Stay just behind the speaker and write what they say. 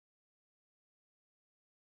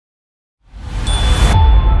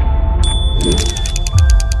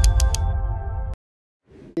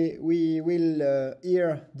We will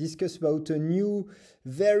here discuss about a new,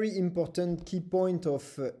 very important key point of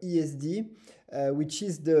ESD, which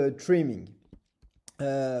is the trimming.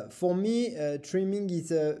 For me, trimming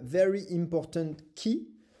is a very important key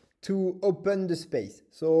to open the space.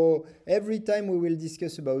 So every time we will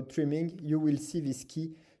discuss about trimming, you will see this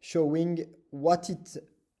key showing what it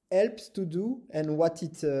helps to do and what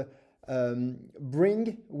it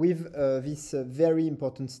bring with this very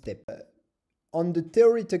important step. On the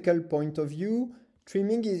theoretical point of view,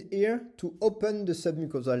 trimming is here to open the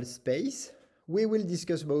submucosal space. We will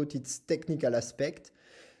discuss about its technical aspect,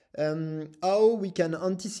 how we can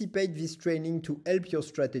anticipate this training to help your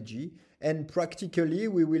strategy, and practically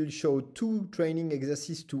we will show 2 training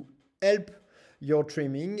exercises to help your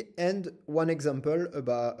trimming and one example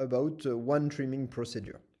about one trimming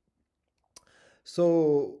procedure.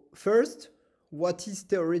 So first, what is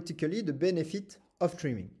theoretically the benefit of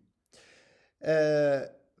trimming?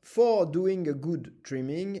 For doing a good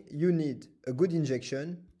trimming, you need a good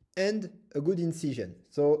injection and a good incision.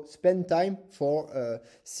 So spend time for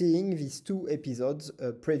seeing these 2 episodes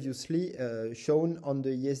previously shown on the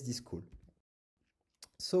ESD school.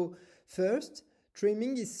 So first,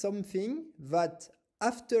 trimming is something that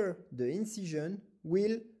after the incision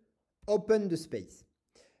will open the space.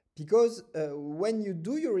 Because when you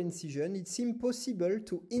do your incision, it's impossible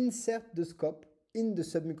to insert the scope in the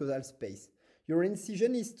submucosal space. Your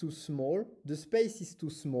incision is too small, the space is too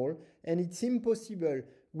small, and it's impossible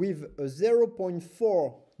with a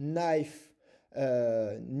 0.4 knife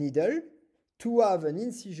needle to have an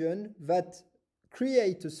incision that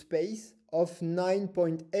creates a space of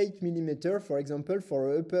 9.8 millimeter, for example,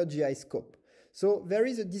 for an upper GI scope. So there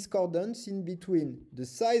is a discordance in between the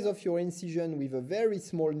size of your incision with a very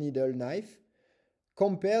small needle knife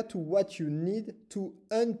compared to what you need to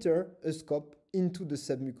enter a scope into the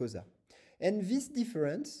submucosa. And this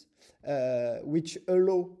difference, which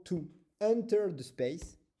allows to enter the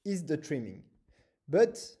space, is the trimming.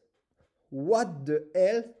 But what the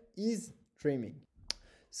hell is trimming?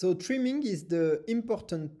 So trimming is the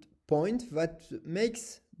important point that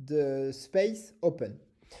makes the space open.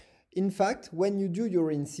 In fact, when you do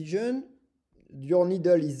your incision, your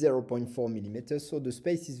needle is 0.4 millimeters, so the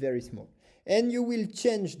space is very small. And you will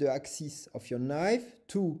change the axis of your knife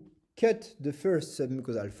to cut the first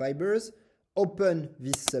submucosal fibers, open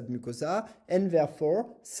this submucosa, and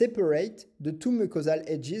therefore separate the 2 mucosal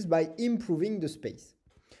edges by improving the space.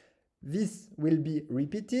 This will be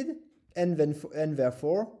repeated, and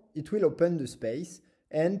therefore it will open the space,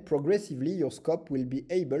 and progressively your scope will be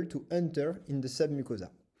able to enter in the submucosa.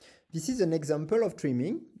 This is an example of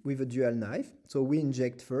trimming with a dual knife. So we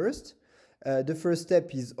inject first. The first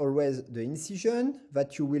step is always the incision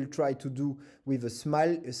that you will try to do with a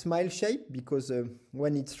smile shape, because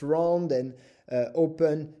when it's round and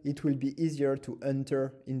open, it will be easier to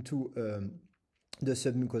enter into the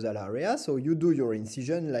submucosal area. So you do your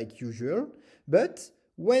incision like usual, but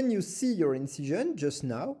when you see your incision just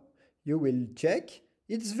now, you will check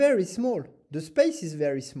it's very small. The space is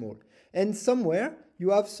very small, and somewhere you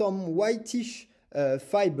have some whitish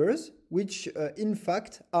fibers, which in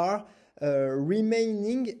fact are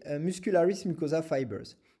remaining muscularis mucosa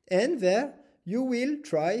fibers. And there you will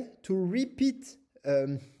try to repeat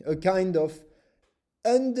a kind of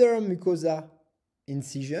under mucosa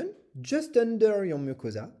incision, just under your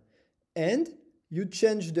mucosa, and you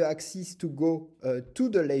change the axis to go to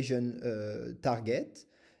the lesion target,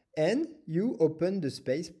 and you open the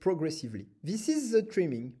space progressively. This is the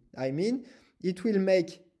trimming. I mean, it will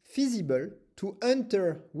make feasible to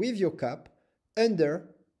enter with your cap under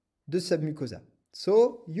the submucosa.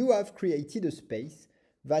 So you have created a space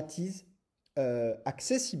that is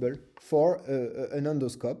accessible for an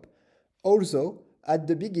endoscope. Also, at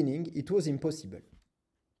the beginning, it was impossible.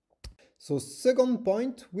 So second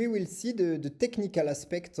point, we will see the technical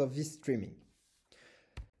aspects of this trimming.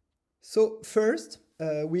 So first,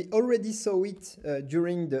 we already saw it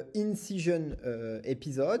during the incision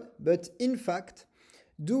episode, but in fact,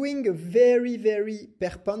 doing a very, very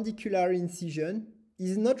perpendicular incision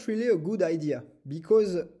is not really a good idea,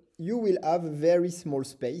 because you will have a very small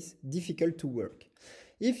space, difficult to work.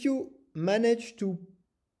 If you manage to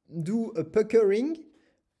do a puckering,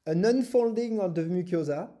 an unfolding of the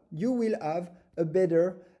mucosa, you will have a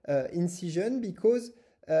better incision, because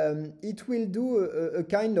it will do a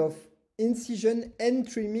kind of incision and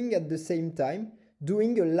trimming at the same time,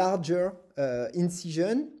 doing a larger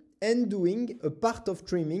incision and doing a part of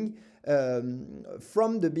trimming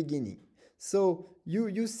from the beginning. So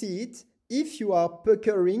you see it, if you are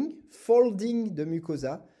puckering, folding the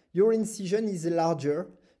mucosa, your incision is larger,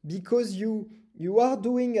 because you are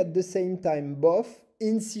doing at the same time both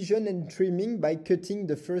incision and trimming by cutting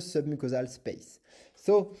the first submucosal space.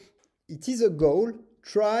 So it is a goal.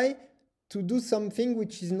 Try to do something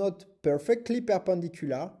which is not perfectly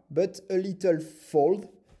perpendicular, but a little fold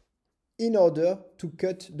in order to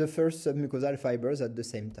cut the first submucosal fibers at the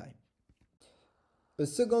same time. A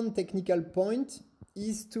second technical point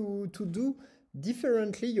is to do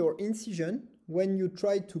differently your incision when you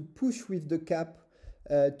try to push with the cap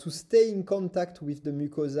to stay in contact with the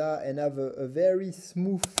mucosa and have a very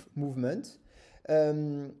smooth movement.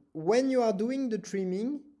 When you are doing the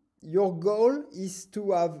trimming, your goal is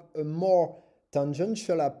to have a more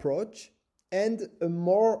tangential approach and a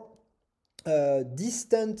more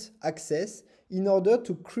distant access in order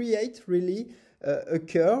to create really a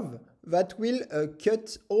curve that will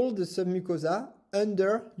cut all the submucosa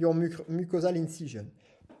under your mucosal incision.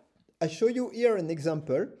 I show you here an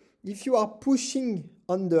example. If you are pushing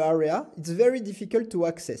on the area, it's very difficult to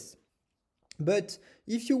access. But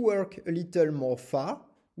if you work a little more far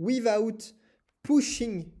without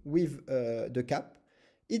pushing with the cap,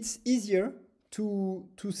 it's easier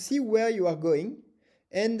to see where you are going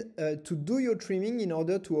and to do your trimming in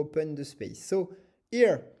order to open the space. So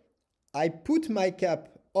here, I put my cap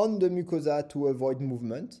on the mucosa to avoid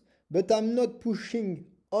movement, but I'm not pushing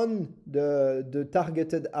on the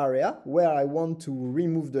targeted area where I want to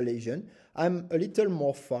remove the lesion. I'm a little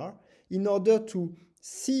more far in order to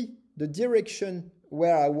see the direction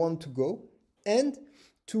where I want to go and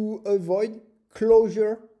to avoid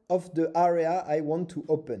closure of the area I want to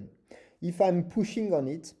open. If I'm pushing on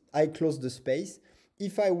it, I close the space.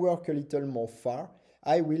 If I work a little more far,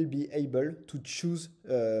 I will be able to choose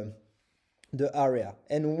the area.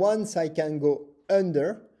 And once I can go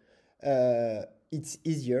under, it's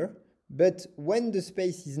easier. But when the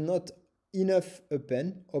space is not enough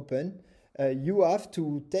open, you have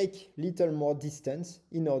to take little more distance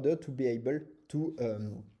in order to be able to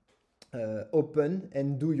open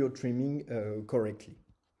and do your trimming correctly.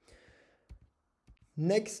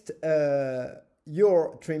 Next,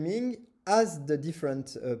 your trimming as the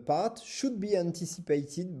different parts should be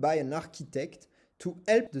anticipated by an architect to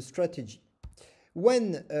help the strategy.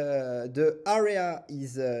 When the area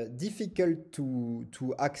is difficult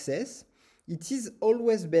to access, it is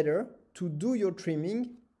always better to do your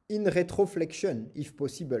trimming in retroflexion if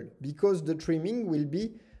possible, because the trimming will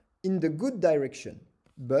be in the good direction.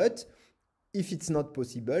 But if it's not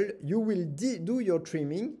possible, you will do your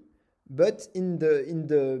trimming, but in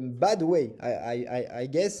the bad way. I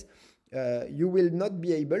guess you will not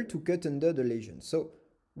be able to cut under the lesion. So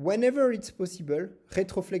whenever it's possible,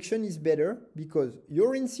 retroflexion is better because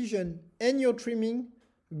your incision and your trimming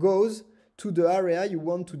goes to the area you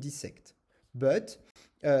want to dissect. But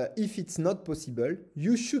if it's not possible,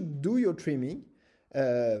 you should do your trimming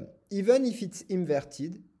even if it's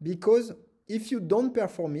inverted, because if you don't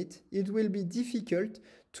perform it, it will be difficult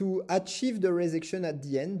to achieve the resection at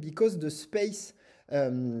the end, because the space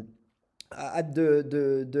at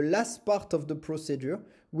the last part of the procedure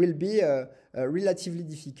will be relatively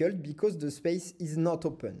difficult because the space is not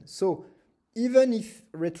open. So even if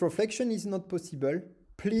retroflexion is not possible,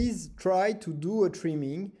 please try to do a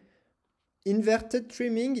trimming. Inverted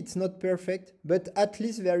trimming, it's not perfect, but at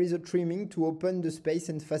least there is a trimming to open the space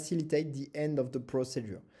and facilitate the end of the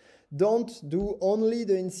procedure. Don't do only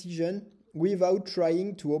the incision without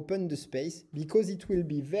trying to open the space, because it will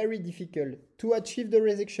be very difficult to achieve the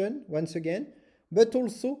resection, once again, but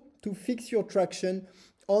also to fix your traction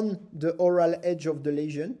on the oral edge of the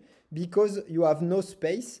lesion, because you have no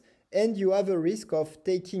space and you have a risk of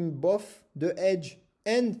taking both the edge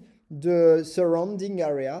and the surrounding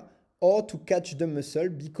area, or to catch the muscle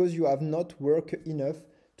because you have not worked enough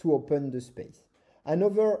to open the space.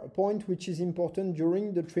 Another point which is important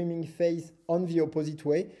during the trimming phase on the opposite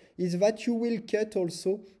way is that you will cut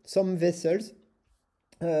also some vessels.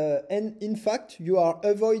 And in fact, you are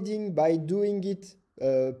avoiding, by doing it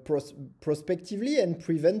prospectively and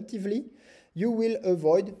preventively, you will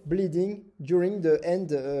avoid bleeding during the end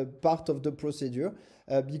part of the procedure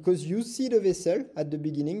because you see the vessel at the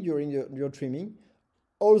beginning during your trimming.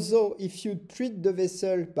 Also, if you treat the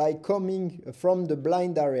vessel by coming from the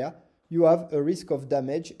blind area, you have a risk of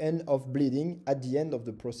damage and of bleeding at the end of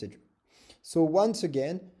the procedure. So once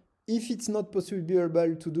again, if it's not possible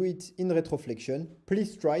to do it in retroflexion,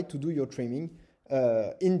 please try to do your trimming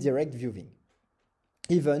in direct viewing,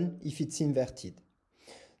 even if it's inverted.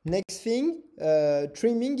 Next thing,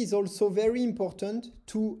 trimming is also very important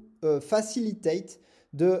to facilitate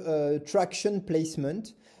the traction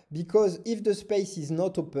placement, because if the space is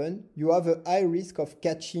not open, you have a high risk of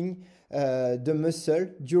catching the muscle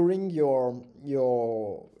during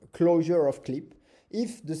your closure of clip.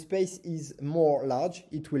 If the space is more large,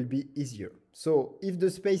 it will be easier. So if the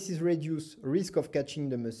space is reduced, risk of catching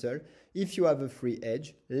the muscle. If you have a free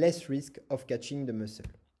edge, less risk of catching the muscle.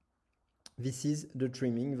 This is the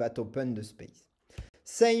trimming that opens the space.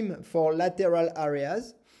 Same for lateral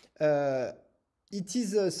areas. It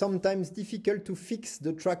is sometimes difficult to fix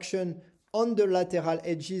the traction on the lateral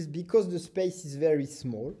edges because the space is very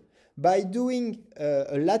small. By doing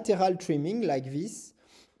a lateral trimming like this,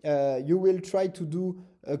 you will try to do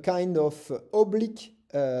a kind of oblique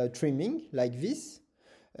trimming like this.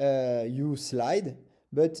 You slide,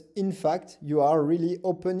 but in fact you are really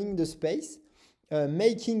opening the space,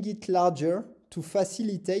 making it larger to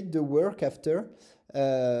facilitate the work after,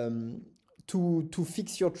 to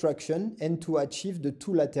fix your traction and to achieve the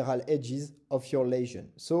two lateral edges of your lesion.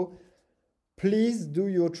 So please do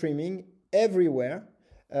your trimming everywhere.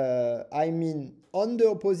 I mean on the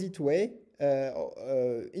opposite way,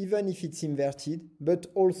 even if it's inverted, but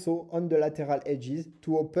also on the lateral edges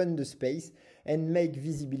to open the space and make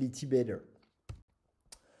visibility better.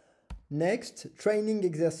 Next, training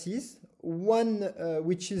exercise. One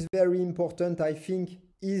which is very important, I think,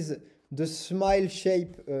 is the smile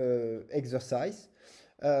shape exercise.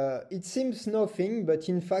 It seems nothing, but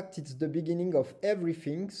in fact it's the beginning of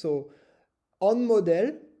everything. So on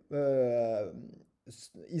model,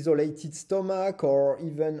 isolated stomach or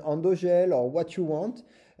even endogel or what you want,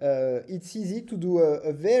 it's easy to do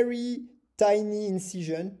a very tiny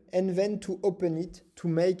incision and then to open it to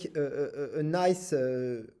make a nice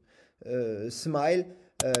smile,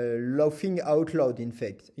 laughing out loud. In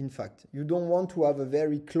fact, you don't want to have a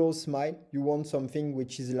very close smile. You want something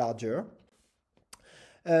which is larger.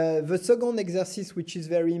 The second exercise, which is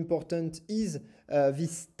very important, is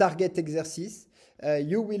this target exercise.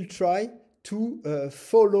 You will try to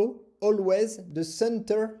follow always the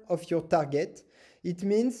center of your target. It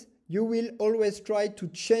means you will always try to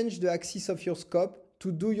change the axis of your scope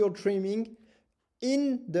to do your trimming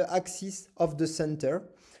in the axis of the center.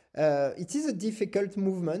 It is a difficult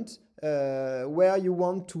movement where you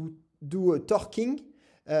want to do a torquing.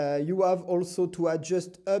 You have also to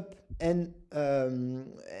adjust up and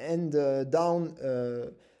down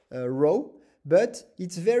row. But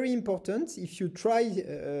it's very important if you try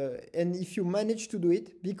and if you manage to do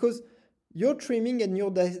it, because your trimming and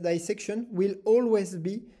your dissection will always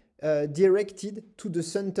be directed to the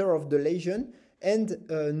center of the lesion and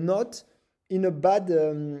not in a bad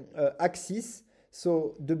axis.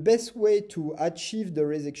 So the best way to achieve the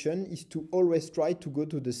resection is to always try to go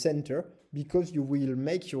to the center, because you will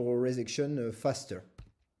make your resection faster.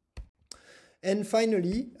 And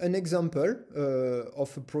finally, an example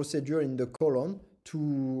of a procedure in the colon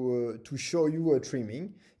to show you a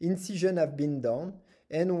trimming. Incision have been done,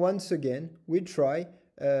 and once again, we try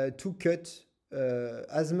to cut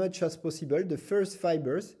as much as possible the first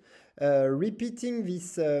fibers, repeating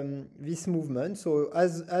this movement. So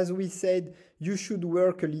as we said, you should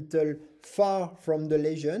work a little far from the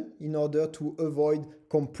lesion in order to avoid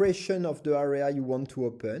compression of the area you want to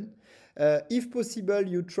open. If possible,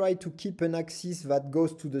 you try to keep an axis that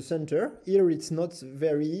goes to the center. Here it's not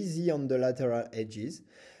very easy on the lateral edges,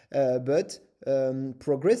 but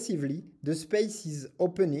progressively the space is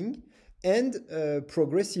opening, and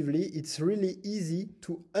progressively it's really easy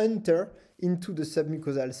to enter into the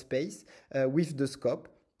submucosal space with the scope.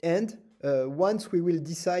 And once we will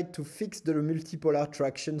decide to fix the multipolar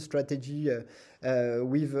traction strategy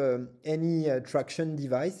with any traction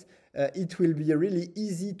device, it will be really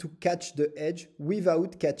easy to catch the edge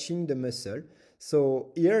without catching the muscle.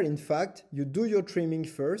 So here, in fact, you do your trimming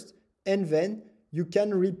first, and then you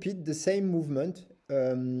can repeat the same movement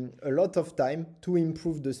a lot of time to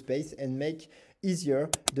improve the space and make easier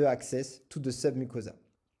the access to the submucosa.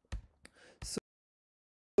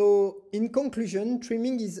 So in conclusion,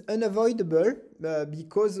 trimming is unavoidable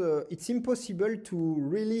because it's impossible to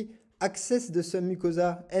really access the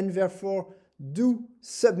submucosa and therefore do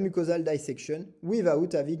submucosal dissection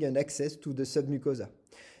without having an access to the submucosa.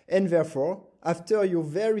 And therefore, after your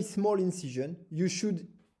very small incision, you should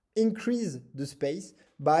increase the space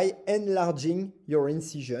by enlarging your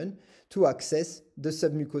incision to access the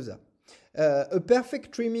submucosa. A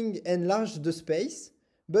perfect trimming enlarges the space,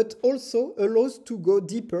 but also allows to go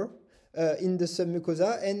deeper in the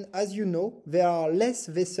submucosa. And as you know, there are less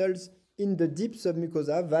vessels in the deep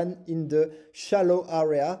submucosa than in the shallow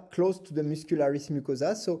area close to the muscularis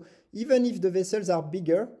mucosa. So even if the vessels are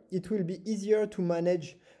bigger, it will be easier to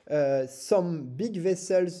manage some big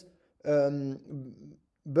vessels,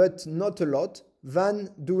 but not a lot, than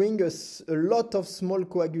doing a lot of small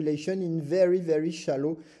coagulation in very, very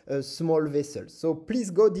shallow small vessels. So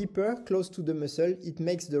please go deeper, close to the muscle. It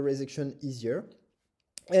makes the resection easier.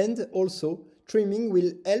 And also, trimming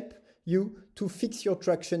will help you to fix your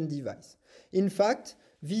traction device. In fact,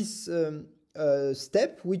 this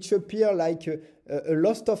step, which appear like a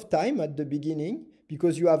loss of time at the beginning,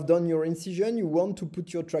 because you have done your incision, you want to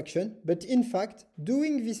put your traction, but in fact,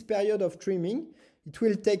 doing this period of trimming, it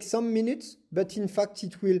will take some minutes, but in fact,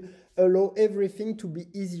 it will allow everything to be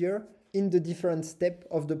easier in the different step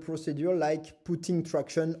of the procedure, like putting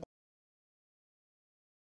traction